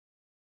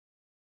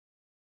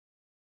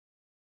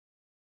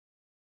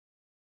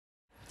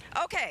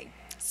Okay,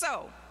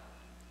 so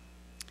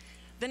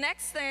the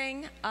next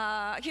thing,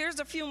 here's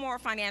a few more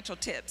financial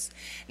tips.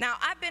 Now,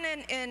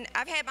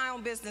 I've had my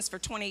own business for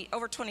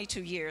over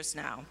 22 years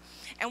now.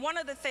 And one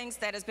of the things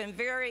that has been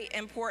very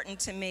important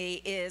to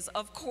me is,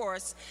 of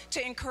course,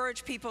 to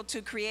encourage people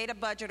to create a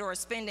budget or a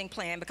spending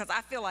plan, because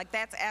I feel like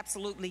that's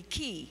absolutely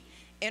key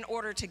in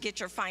order to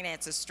get your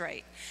finances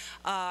straight.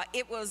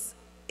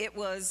 It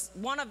was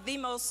one of the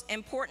most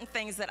important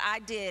things that I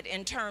did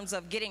in terms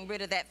of getting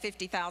rid of that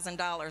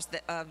 $50,000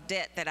 of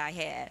debt that I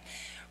had.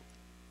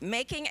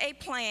 Making a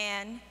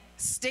plan,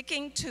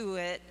 sticking to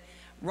it,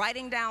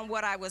 writing down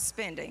what I was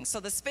spending. So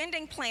the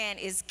spending plan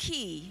is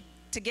key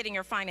to getting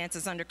your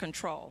finances under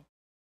control.